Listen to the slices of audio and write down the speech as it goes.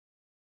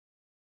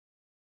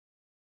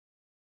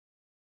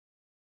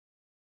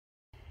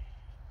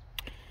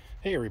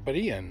Hey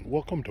everybody, and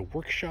welcome to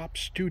Workshop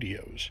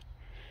Studios.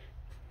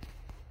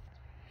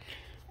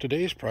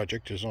 Today's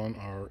project is on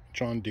our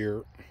John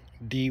Deere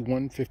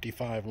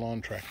D155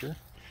 lawn tractor,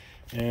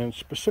 and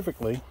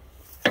specifically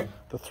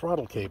the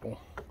throttle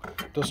cable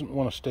doesn't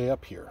want to stay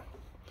up here.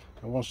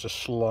 It wants to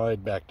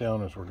slide back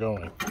down as we're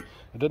going.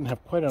 It doesn't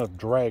have quite enough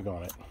drag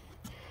on it,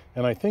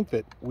 and I think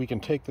that we can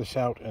take this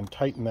out and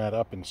tighten that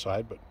up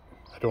inside, but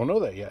I don't know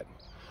that yet.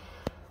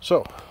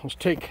 So let's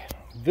take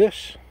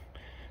this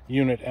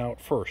unit out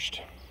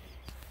first.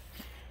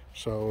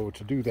 So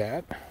to do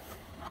that,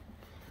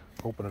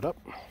 open it up,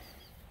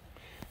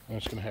 and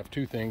it's going to have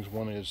two things.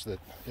 One is that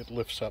it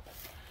lifts up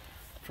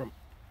from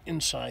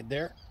inside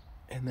there,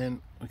 and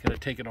then we got to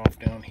take it off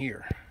down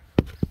here,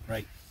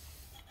 right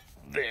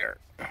there.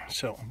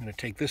 So I'm going to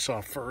take this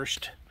off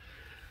first,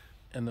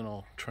 and then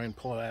I'll try and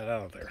pull that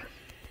out of there.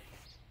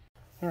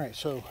 All right,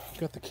 so I've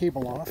got the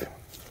cable off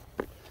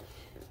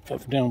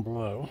down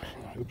below.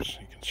 Oops,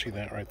 you can see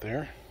that right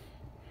there.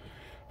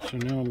 So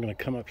now I'm going to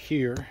come up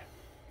here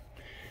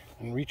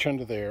and reach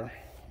under there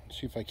and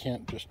see if I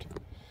can't just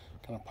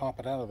kind of pop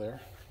it out of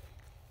there.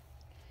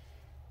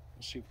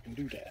 Let's see if we can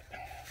do that.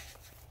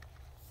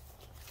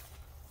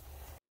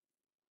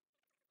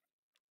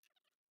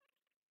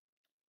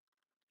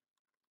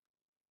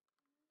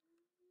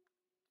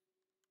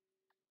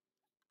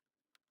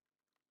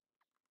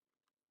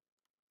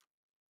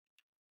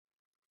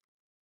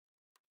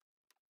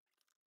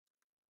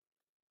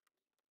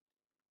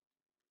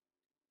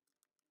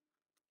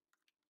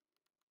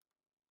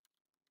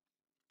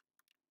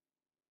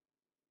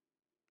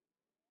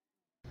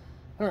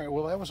 All right,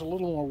 well, that was a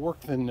little more work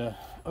than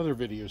other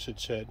videos had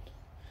said.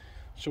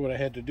 So what I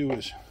had to do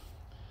is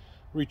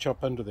reach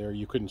up under there,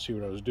 you couldn't see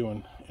what I was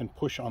doing, and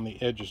push on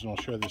the edges, and I'll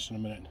show this in a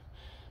minute,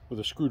 with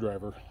a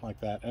screwdriver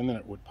like that, and then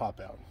it would pop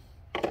out.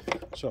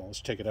 So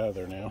let's take it out of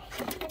there now.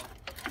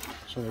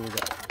 So there we go.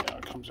 Now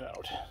it comes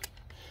out.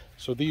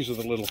 So these are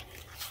the little,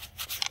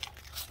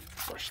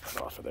 brush that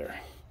off of there.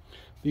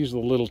 These are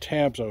the little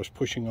tabs I was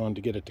pushing on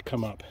to get it to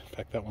come up. In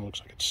fact, that one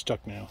looks like it's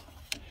stuck now.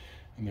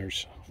 And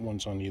there's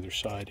ones on either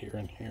side here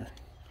and here.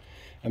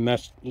 And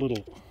that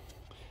little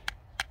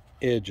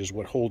edge is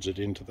what holds it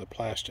into the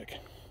plastic.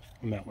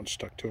 And that one's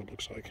stuck to it,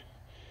 looks like.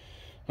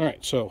 All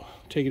right, so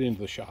take it into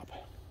the shop.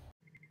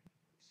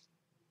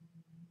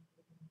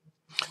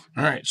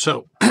 All right,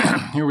 so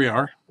here we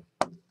are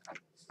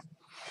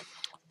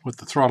with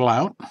the throttle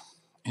out.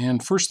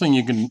 And first thing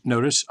you can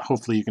notice,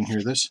 hopefully you can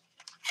hear this.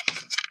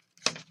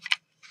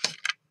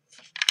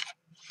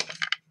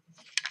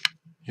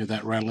 Hear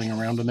that rattling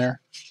around in there?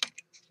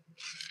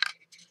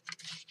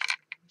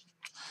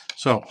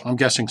 So I'm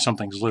guessing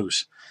something's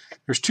loose.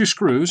 There's two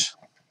screws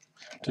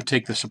to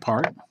take this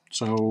apart,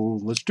 so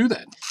let's do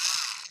that.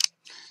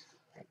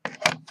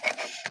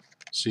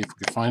 See if we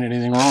can find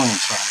anything wrong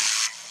inside.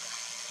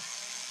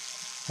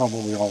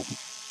 Probably all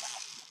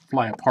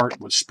fly apart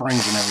with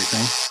springs and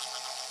everything.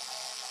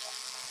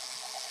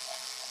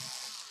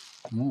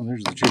 Well,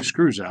 there's the two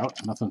screws out.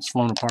 Nothing's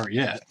flown apart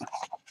yet.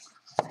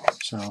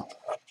 So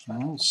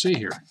well, let's see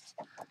here.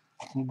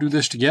 We'll do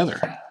this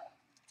together.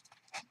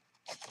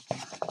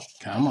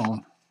 Come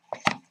on.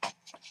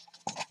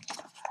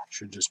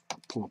 Should just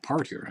pull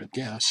apart here, I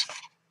guess.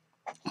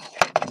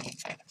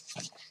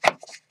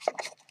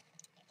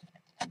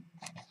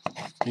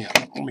 Yeah,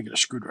 let me get a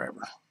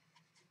screwdriver.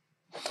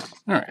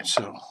 All right,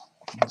 so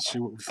let's see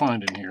what we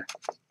find in here.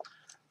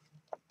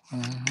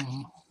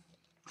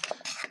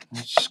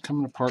 It's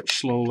coming apart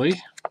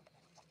slowly.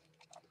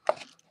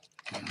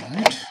 All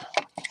right.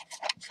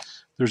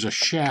 There's a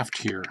shaft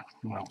here.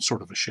 Well,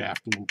 sort of a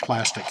shaft, a little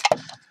plastic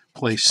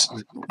place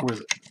where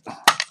the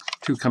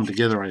two come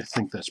together. I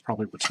think that's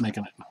probably what's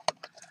making it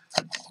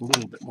a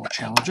little bit more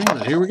challenging,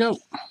 but here we go.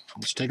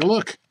 Let's take a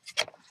look.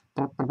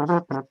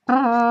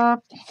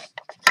 Well,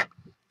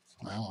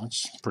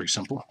 that's pretty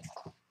simple.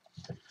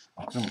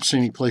 I don't see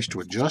any place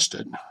to adjust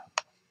it.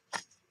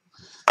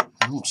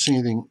 I don't see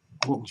anything,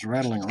 what was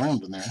rattling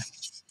around in there.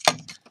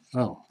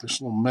 Oh,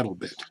 this little metal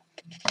bit.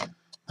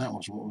 That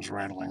was what was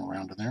rattling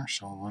around in there,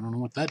 so I don't know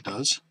what that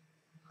does.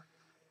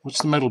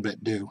 What's the metal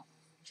bit do?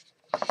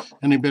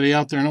 Anybody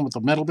out there know what the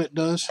metal bit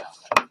does?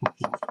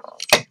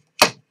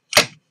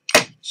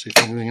 See if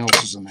anything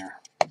else is in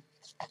there.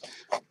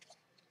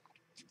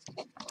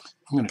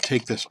 I'm going to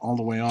take this all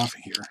the way off of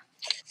here.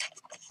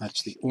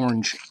 That's the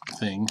orange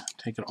thing.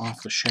 Take it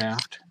off the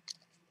shaft.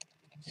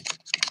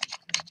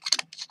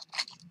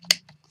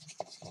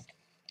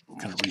 I'm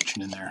kind of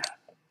reaching in there.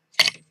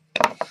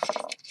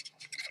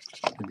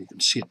 Maybe you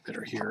can see it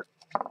better here.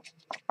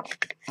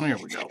 There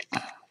we go.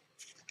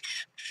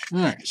 All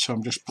right, so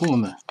I'm just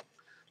pulling the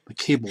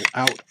cable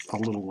out a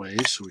little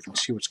ways so we can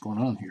see what's going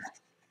on here.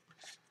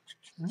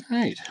 All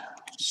right,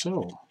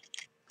 so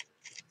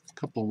a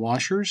couple of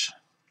washers.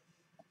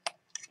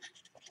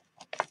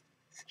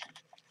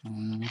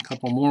 And a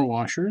couple more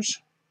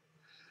washers.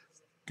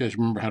 You guys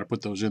remember how to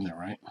put those in there,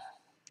 right?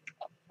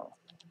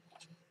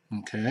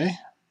 Okay.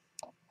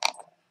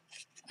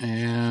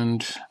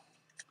 And,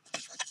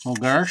 oh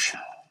gosh,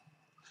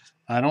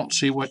 I don't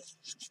see what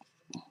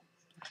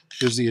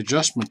is the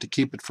adjustment to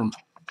keep it from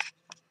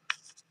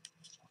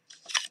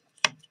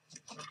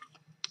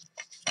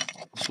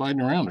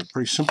sliding around. A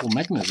pretty simple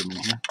mechanism in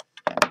here.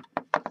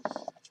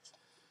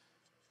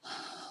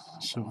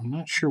 So I'm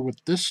not sure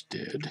what this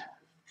did.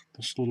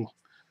 This little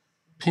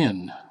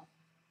pin.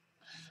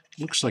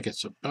 Looks like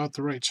it's about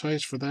the right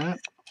size for that.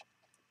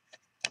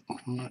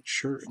 I'm not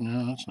sure.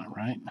 No, that's not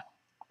right.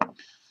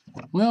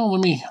 Well,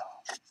 let me...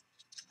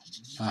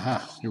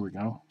 Aha, here we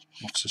go.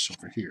 What's this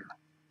over here?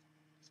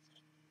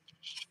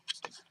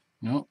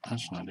 No,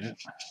 that's not it.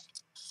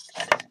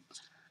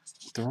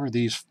 There are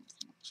these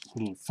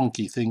little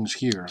funky things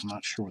here. I'm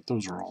not sure what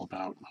those are all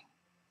about.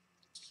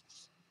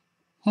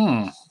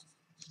 Well,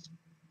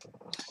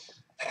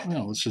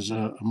 this is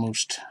a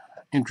most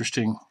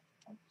interesting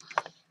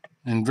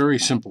and very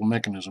simple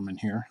mechanism in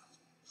here.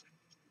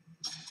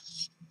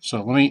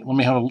 So let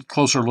me have a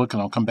closer look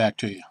and I'll come back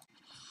to you.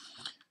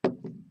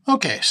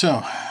 Okay, so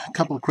a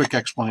couple of quick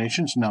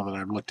explanations now that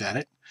I've looked at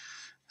it.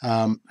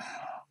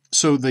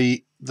 So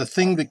the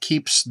thing that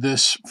keeps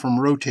this from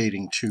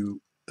rotating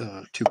too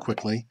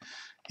quickly,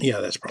 yeah,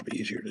 that's probably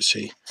easier to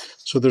see.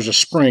 So there's a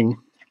spring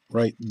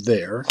right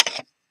there,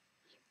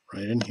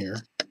 right in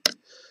here,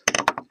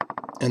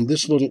 and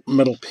this little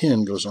metal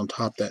pin goes on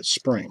top of that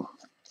spring.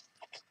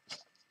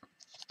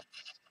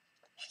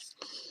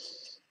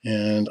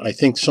 And I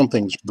think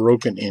something's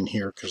broken in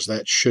here because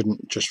that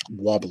shouldn't just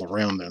wobble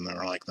around in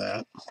there like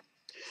that.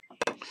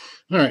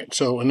 All right,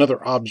 so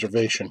another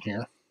observation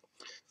here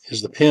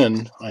is the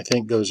pin, I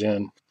think, goes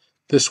in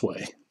this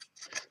way.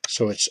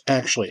 So it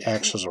actually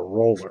acts as a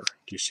roller.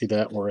 Do you see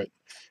that, where it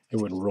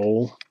would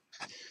roll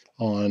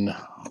on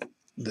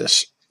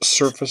this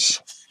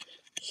surface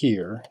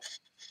here?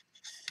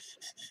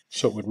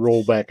 So it would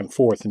roll back and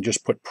forth and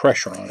just put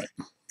pressure on it.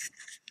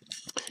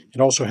 It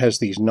also has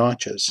these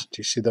notches. Do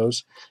you see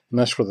those? And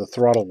that's where the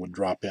throttle would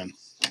drop in.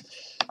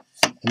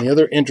 And the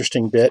other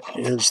interesting bit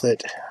is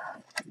that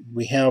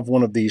we have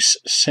one of these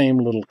same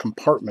little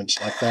compartments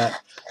like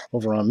that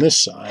over on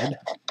this side.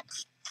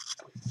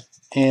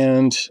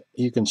 And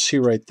you can see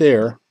right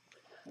there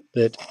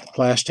that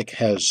plastic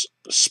has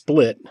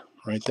split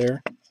right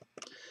there,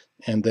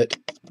 and that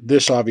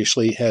this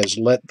obviously has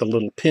let the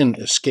little pin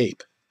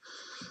escape.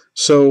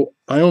 So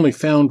I only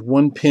found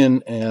one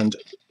pin and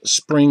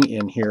spring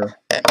in here,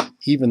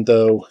 even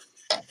though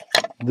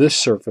this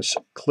surface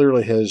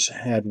clearly has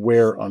had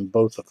wear on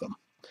both of them.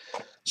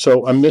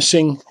 So I'm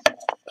missing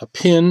a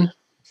pin.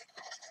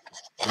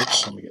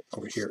 Oops, let me get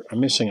over here. I'm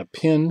missing a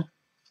pin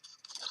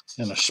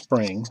and a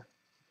spring.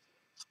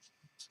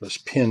 This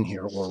pin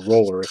here, or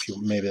roller, if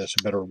you, maybe that's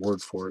a better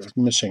word for it.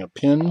 I'm missing a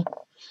pin,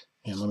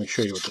 and let me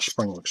show you what the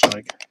spring looks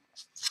like.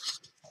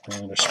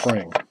 And a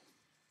spring.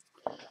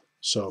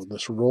 So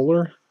this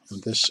roller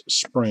and this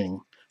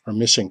spring are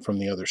missing from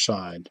the other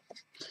side.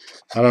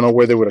 I don't know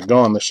where they would have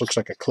gone. This looks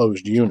like a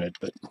closed unit,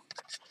 but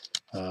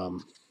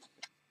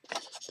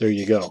there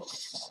you go.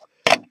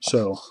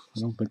 So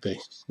I don't think they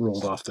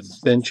rolled off the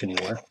bench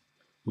anywhere.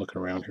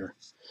 Looking around here.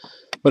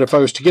 But if I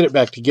was to get it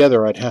back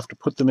together, I'd have to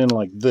put them in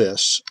like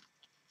this.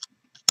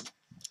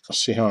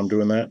 See how I'm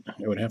doing that?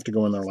 It would have to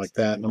go in there like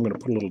that, and I'm going to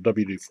put a little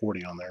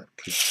WD-40 on there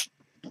because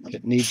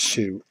it needs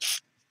to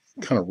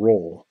kind of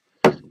roll.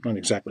 I'm not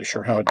exactly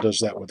sure how it does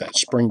that with that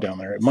spring down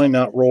there. It might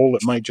not roll.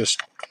 It might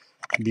just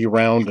be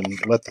round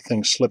and let the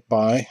thing slip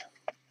by.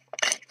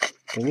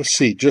 But let's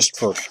see, just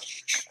for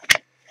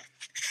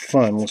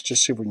fun, let's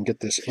just see if we can get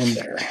this in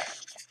there. I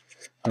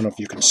don't know if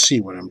you can see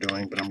what I'm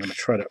doing, but I'm going to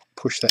try to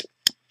push that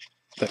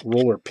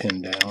roller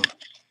pin down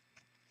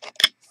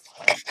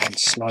and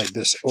slide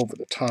this over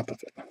the top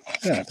of it.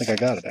 Yeah, I think I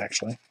got it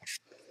actually.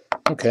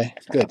 Okay,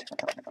 good.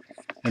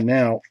 And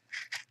now,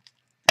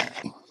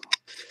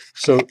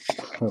 so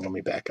well, let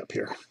me back up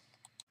here.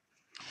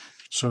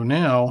 So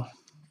now,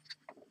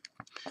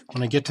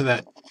 when I get to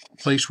that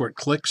place where it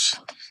clicks,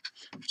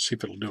 let's see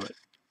if it'll do it.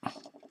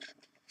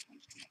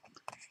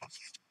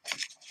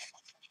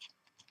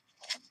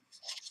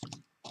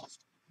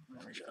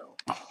 There we go.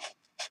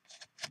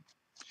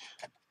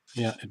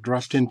 Yeah, it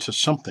dropped into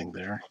something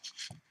there.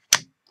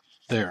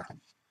 There.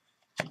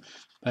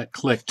 That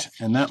clicked,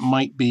 and that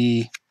might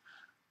be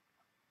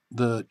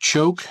the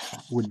choke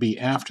would be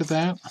after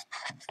that.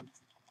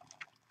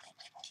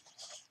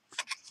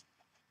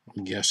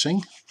 I'm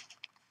guessing.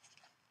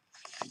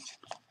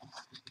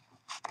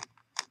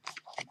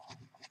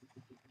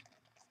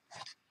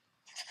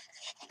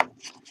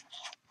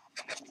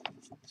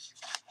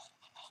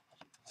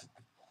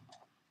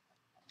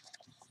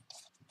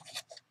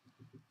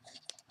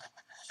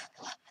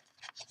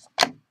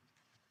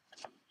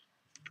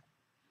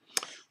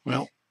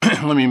 Well,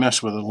 let me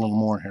mess with it a little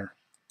more here.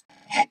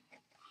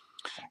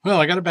 Well,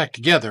 I got it back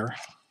together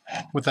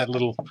with that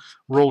little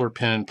roller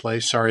pin in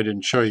place. Sorry I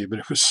didn't show you, but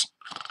it was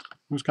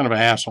kind of a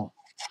hassle.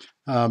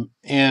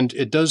 And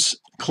it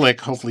does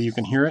click. Hopefully you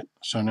can hear it.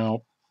 So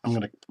now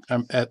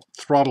I'm at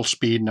throttle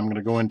speed, and I'm going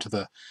to go into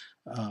the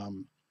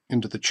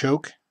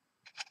choke.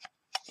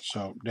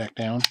 So back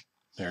down.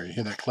 There, you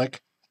hear that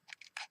click?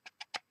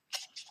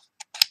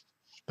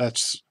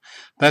 That's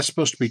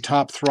supposed to be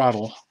top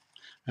throttle.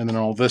 and then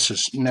all this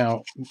is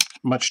now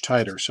much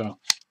tighter. So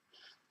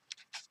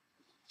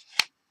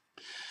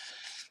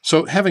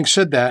having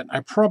said that,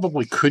 I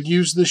probably could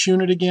use this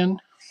unit again,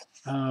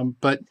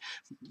 but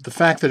the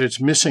fact that it's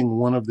missing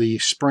one of the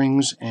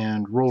springs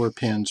and roller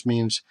pins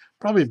means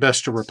probably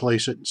best to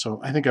replace it.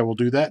 So I think I will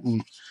do that,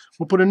 and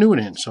we'll put a new one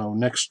in. So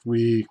next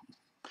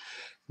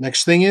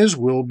thing is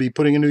we'll be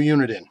putting a new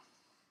unit in.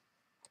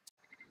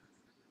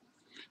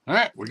 All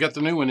right, we got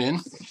the new one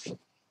in.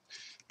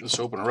 Let's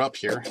open her up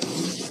here.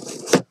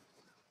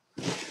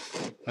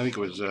 I think it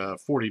was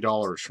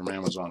 $40 from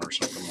Amazon or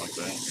something like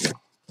that.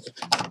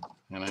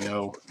 And I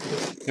know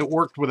it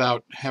worked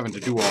without having to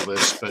do all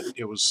this, but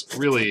it was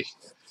really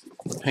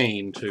a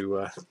pain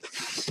to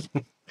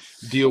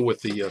deal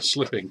with the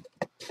slipping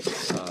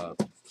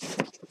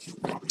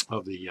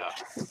of the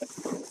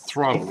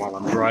throttle while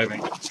I'm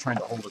driving. I'm trying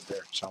to hold it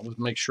there. So let's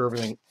make sure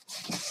everything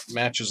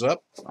matches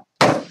up.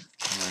 There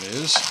it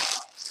is.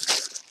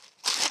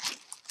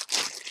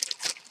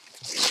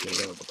 Let's get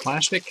it out of the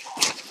plastic.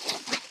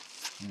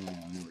 And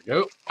there we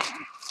go.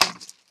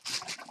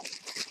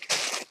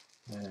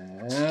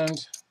 And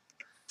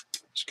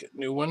let's get a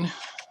new one.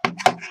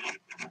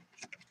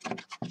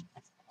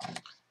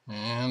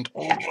 And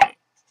old one.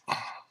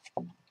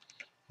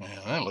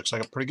 And that looks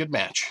like a pretty good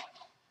match.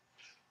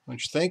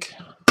 Don't you think?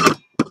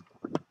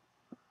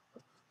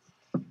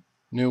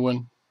 New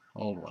one,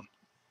 old one.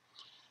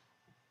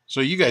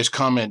 So you guys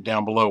comment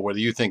down below whether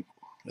you think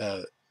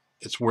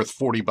it's worth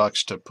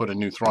 $40 to put a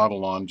new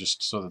throttle on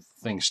just so the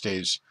thing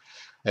stays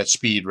at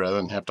speed rather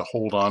than have to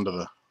hold on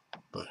to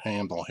the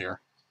handle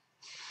here.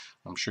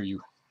 I'm sure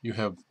you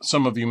have,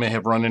 some of you may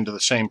have run into the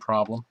same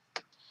problem.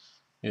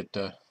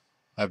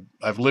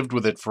 I've lived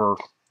with it for,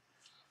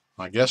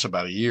 I guess,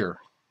 about a year,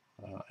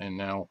 and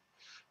now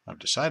I've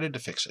decided to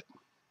fix it.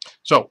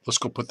 So let's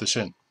go put this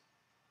in.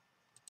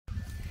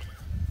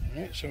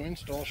 All right, so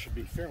install should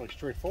be fairly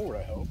straightforward,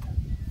 I hope.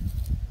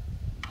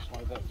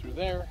 Slide that through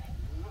there,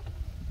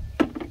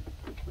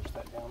 push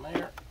that down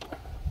there,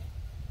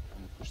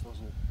 and push those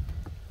little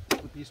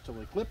clippies till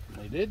they clip,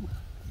 and they did.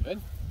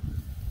 Good.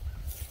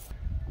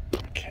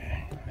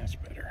 Okay, that's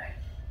better.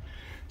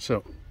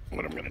 So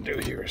what I'm going to do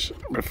here is,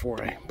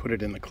 before I put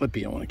it in the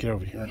clippy, I want to get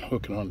over here and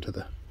hook it onto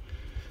the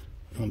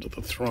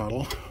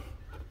throttle.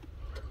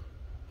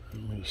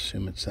 I'm going to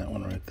assume it's that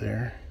one right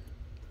there.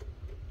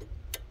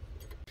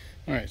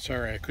 Alright,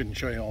 sorry I couldn't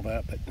show you all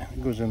that, but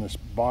it goes in this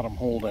bottom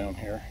hole down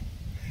here,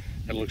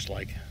 it looks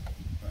like.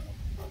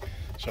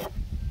 So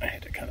I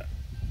had to kind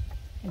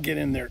of get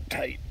in there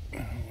tight.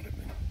 Would have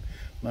been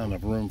not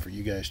enough room for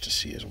you guys to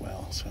see as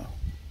well, so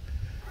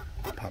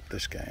I'll pop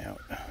this guy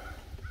out.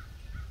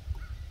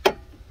 There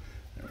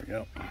we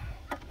go.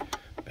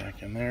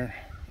 Back in there.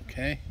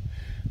 Okay.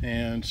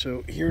 And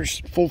so here's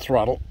full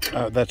throttle.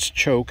 That's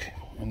choke.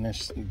 And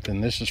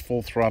then this is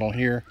full throttle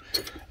here,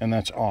 and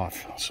that's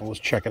off. So let's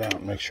check it out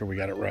and make sure we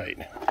got it right.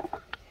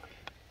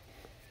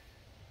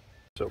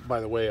 So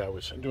by the way, I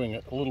was doing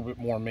a little bit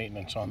more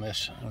maintenance on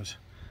this. I was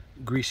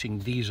greasing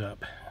these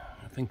up.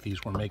 I think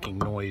these were making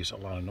noise, a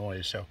lot of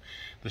noise. So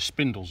the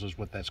spindles is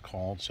what that's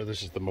called. So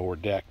this is the mower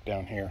deck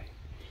down here.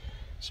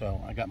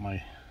 So I got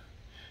my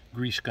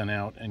grease gun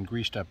out and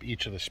greased up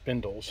each of the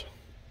spindles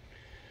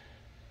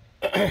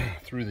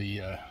through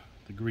the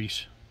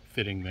grease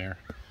fitting there.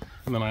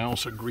 And then I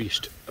also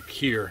greased up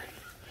here.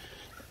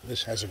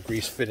 This has a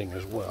grease fitting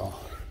as well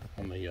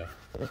on the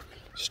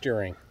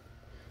steering.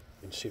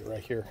 You can see it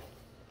right here.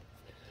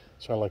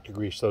 So I like to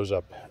grease those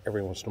up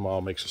every once in a while.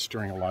 It makes the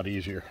steering a lot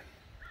easier.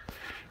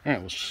 All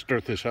right, let's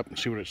start this up and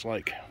see what it's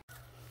like.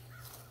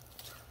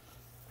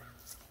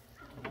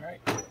 All right,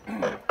 see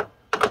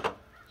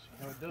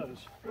how it does.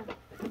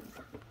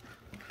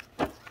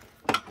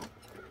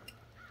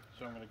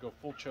 So I'm going to go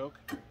full choke.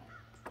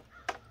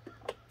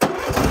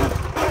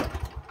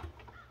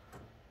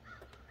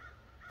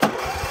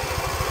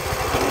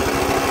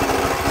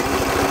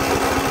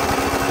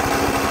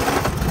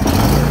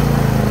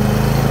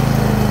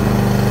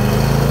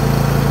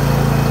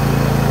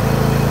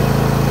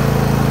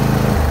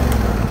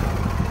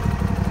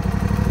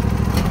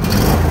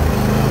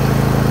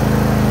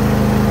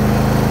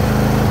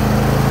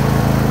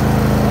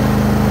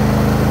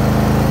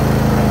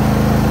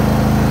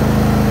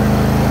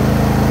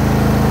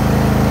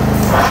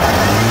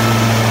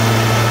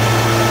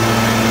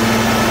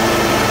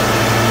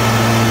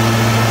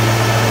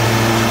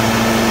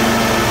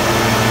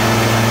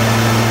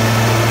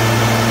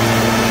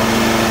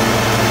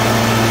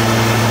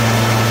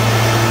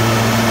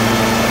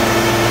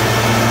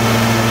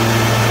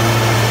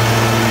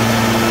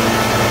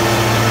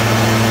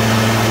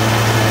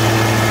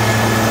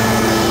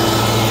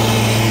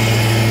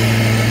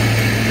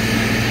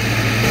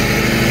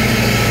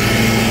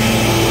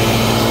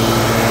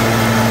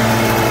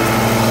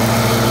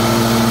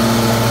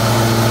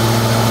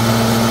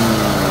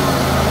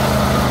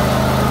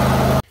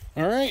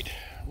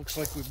 Looks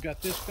like we've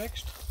got this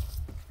fixed.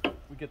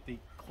 We get the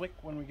click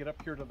when we get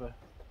up here to the,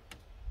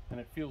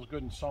 and it feels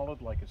good and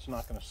solid, like it's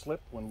not going to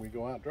slip when we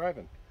go out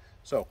driving.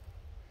 So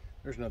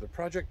there's another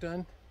project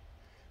done.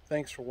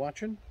 Thanks for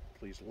watching.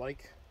 please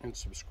like and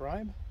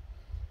subscribe,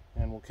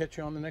 and we'll catch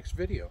you on the next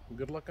video.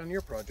 Good luck on your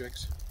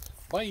projects.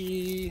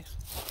 Bye!